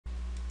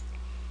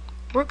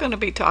We're going to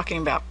be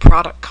talking about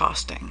product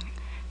costing.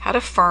 How do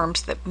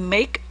firms that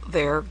make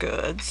their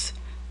goods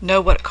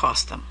know what it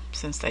cost them?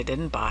 Since they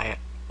didn't buy it,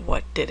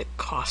 what did it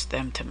cost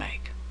them to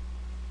make?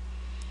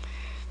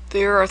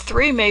 There are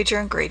three major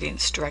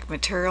ingredients: direct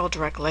material,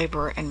 direct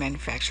labor, and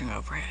manufacturing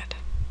overhead.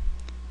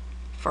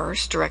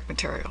 First, direct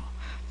material.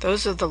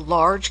 Those are the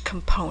large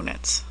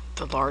components,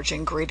 the large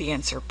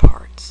ingredients or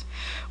parts.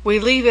 We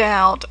leave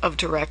out of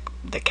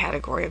the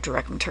category of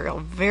direct material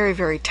very,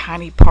 very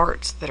tiny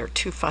parts that are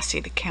too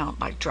fussy to count,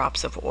 like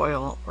drops of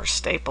oil or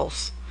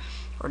staples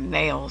or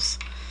nails.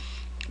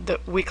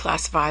 We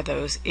classify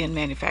those in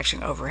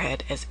manufacturing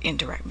overhead as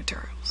indirect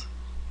materials.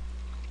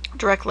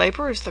 Direct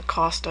labor is the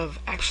cost of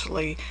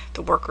actually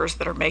the workers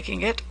that are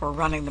making it or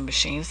running the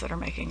machines that are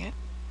making it.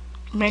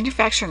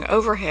 Manufacturing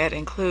overhead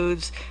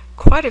includes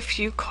quite a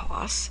few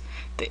costs: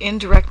 the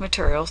indirect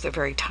materials, the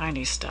very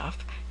tiny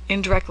stuff;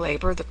 indirect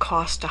labor, the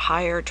cost to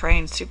hire,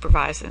 train,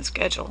 supervise, and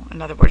schedule,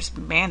 in other words,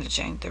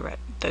 managing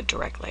the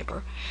direct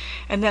labor;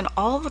 and then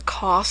all the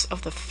costs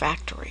of the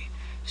factory,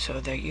 so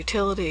the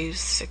utilities,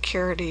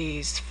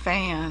 securities,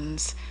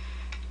 fans,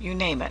 you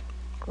name it,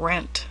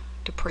 rent,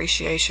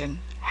 depreciation,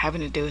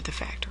 having to do with the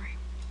factory.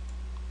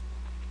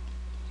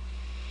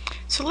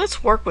 So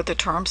let's work with the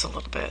terms a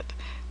little bit.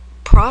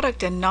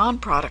 Product and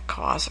non-product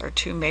costs are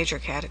two major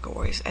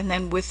categories, and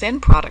then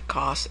within product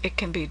costs it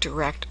can be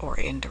direct or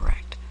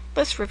indirect.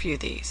 Let's review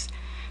these.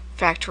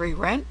 Factory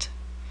rent,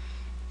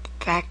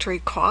 factory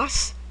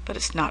costs, but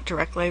it's not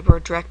direct labor or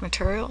direct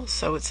material,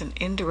 so it's an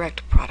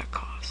indirect product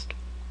cost.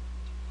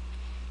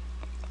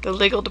 The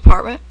legal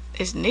department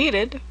is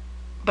needed,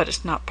 but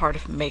it's not part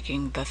of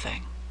making the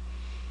thing.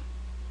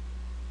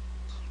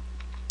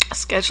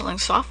 Scheduling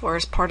software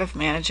is part of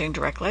managing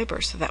direct labor,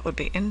 so that would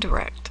be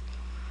indirect.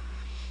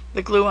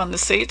 The glue on the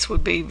seats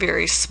would be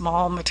very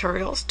small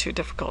materials, too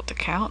difficult to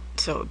count,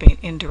 so it would be an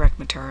indirect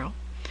material.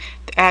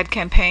 The ad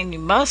campaign, you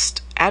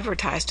must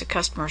advertise to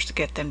customers to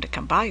get them to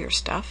come buy your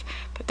stuff,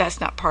 but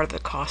that's not part of the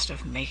cost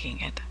of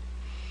making it.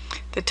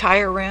 The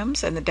tire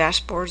rims and the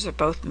dashboards are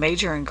both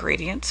major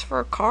ingredients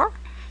for a car,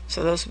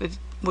 so those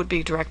would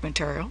be direct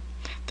material.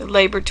 The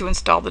labor to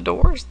install the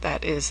doors,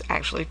 that is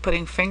actually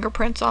putting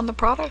fingerprints on the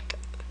product,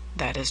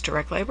 that is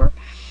direct labor.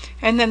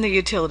 And then the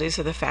utilities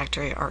of the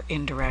factory are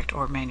indirect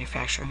or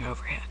manufacturing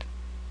overhead.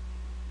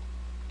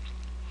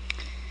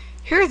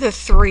 Here are the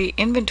three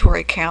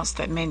inventory counts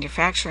that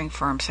manufacturing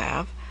firms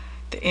have.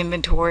 The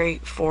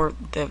inventory for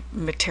the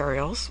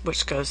materials,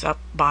 which goes up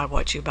by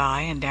what you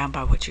buy and down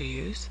by what you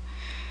use.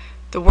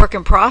 The work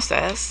in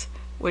process,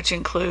 which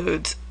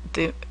includes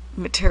the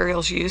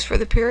materials used for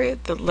the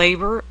period, the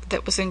labor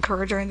that was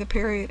incurred during the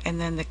period, and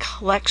then the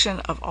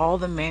collection of all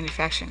the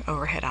manufacturing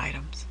overhead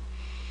items.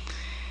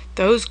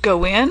 Those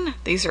go in,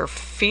 these are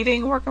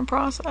feeding work in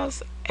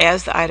process.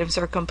 As the items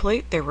are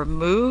complete, they're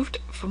removed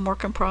from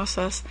work in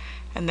process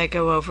and they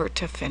go over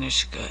to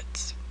finished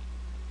goods.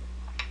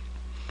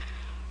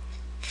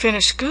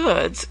 Finished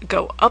goods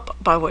go up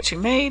by what you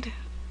made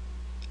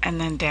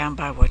and then down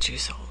by what you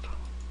sold.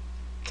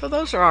 So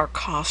those are our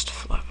cost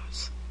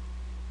flows.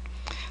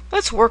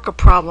 Let's work a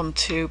problem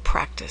to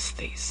practice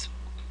these.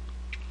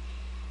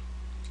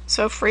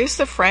 So freeze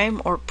the frame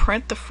or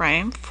print the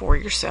frame for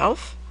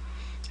yourself,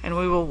 and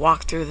we will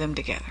walk through them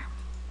together.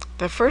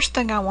 The first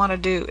thing I want to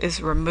do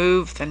is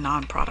remove the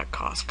non-product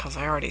costs, because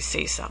I already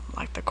see some,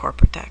 like the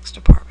corporate tax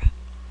department.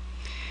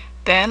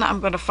 Then I'm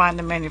going to find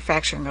the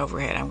manufacturing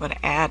overhead. I'm going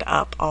to add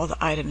up all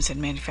the items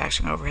in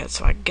manufacturing overhead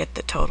so I get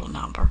the total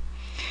number.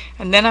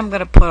 And then I'm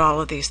going to put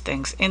all of these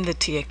things in the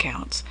T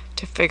accounts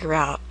to figure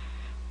out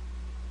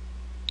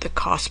the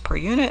cost per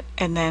unit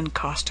and then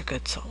cost of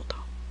goods sold.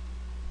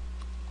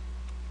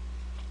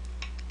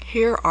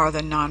 Here are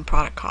the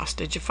non-product costs.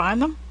 Did you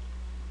find them?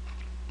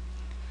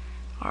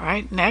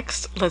 Alright,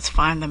 next let's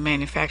find the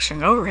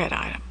manufacturing overhead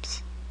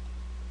items.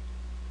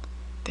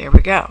 There we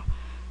go.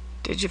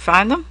 Did you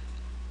find them?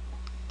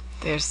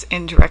 There's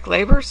indirect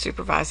labor,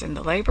 supervising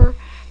the labor,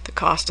 the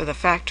cost of the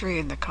factory,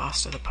 and the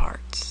cost of the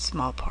parts,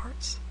 small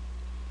parts.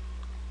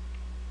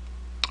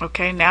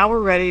 Okay, now we're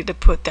ready to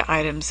put the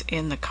items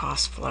in the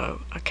cost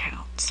flow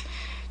accounts.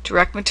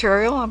 Direct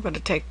material,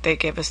 they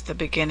give us the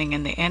beginning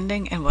and the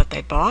ending and what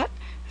they bought,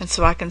 and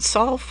so I can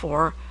solve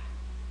for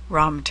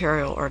raw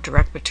material or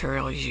direct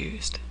material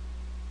used.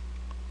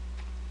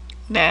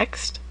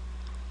 Next,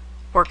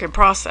 work in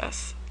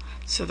process.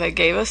 So they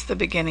gave us the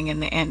beginning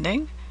and the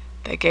ending.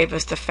 They gave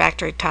us the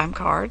factory time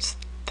cards.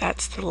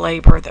 That's the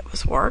labor that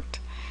was worked.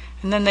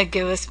 And then they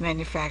give us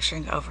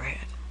manufacturing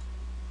overhead.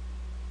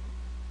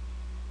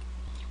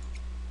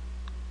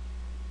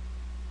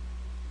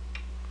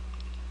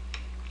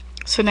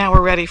 So now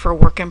we're ready for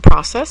work in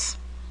process.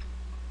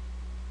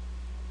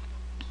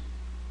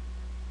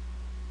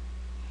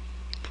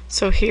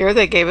 So here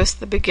they gave us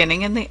the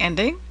beginning and the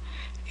ending,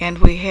 and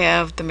we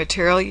have the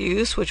material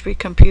used, which we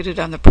computed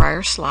on the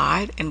prior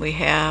slide, and we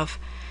have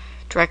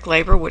direct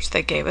labor, which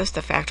they gave us,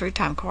 the factory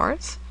time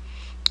cards,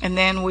 and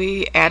then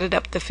we added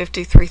up the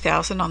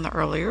 53,000 on the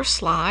earlier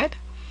slide,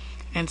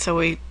 and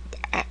so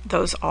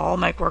those all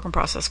make work in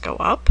process go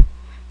up,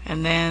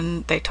 And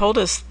then they told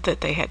us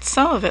that they had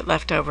some of it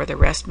left over. The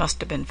rest must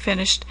have been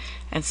finished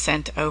and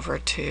sent over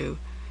to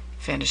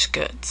finished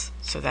goods.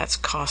 So that's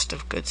cost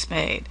of goods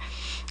made.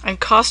 And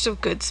cost of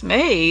goods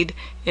made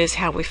is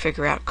how we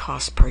figure out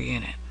cost per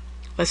unit.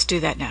 Let's do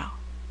that now.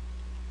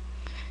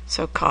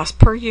 So cost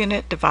per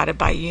unit divided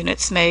by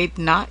units made,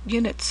 not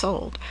units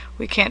sold.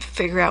 We can't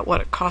figure out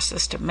what it costs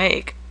us to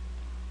make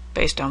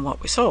based on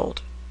what we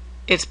sold.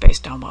 It's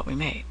based on what we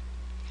made.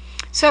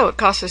 So it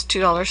costs us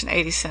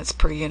 $2.80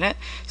 per unit.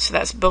 So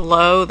that's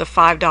below the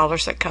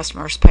 $5 that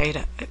customers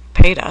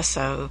paid us.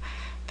 So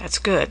that's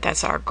good.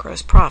 That's our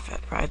gross profit,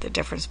 right? The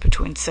difference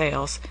between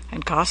sales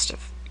and cost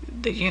of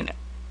the unit.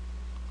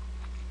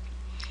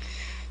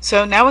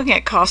 So now we can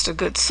get cost of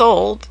goods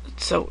sold.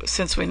 So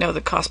since we know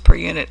the cost per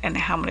unit and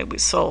how many we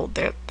sold,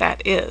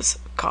 that is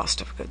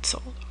cost of goods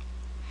sold.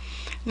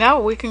 Now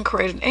we can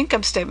create an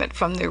income statement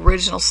from the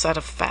original set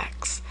of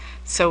facts.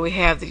 So we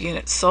have the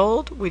units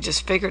sold. We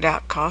just figured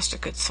out cost of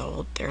goods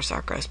sold. There's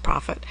our gross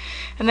profit.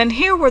 And then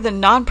here were the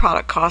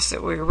non-product costs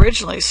that we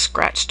originally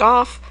scratched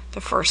off the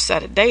first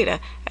set of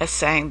data as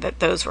saying that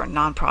those were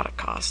non-product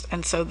costs.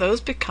 And so those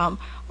become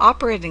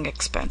operating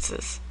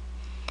expenses.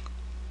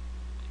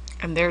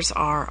 And there's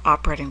our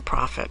operating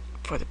profit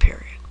for the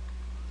period.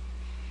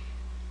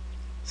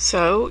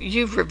 So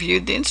you've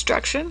reviewed the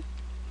instruction.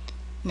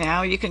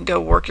 Now you can go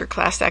work your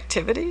class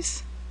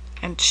activities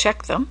and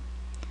check them.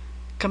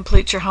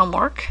 Complete your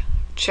homework,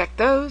 check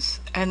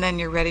those, and then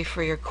you're ready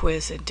for your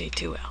quiz in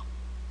D2L.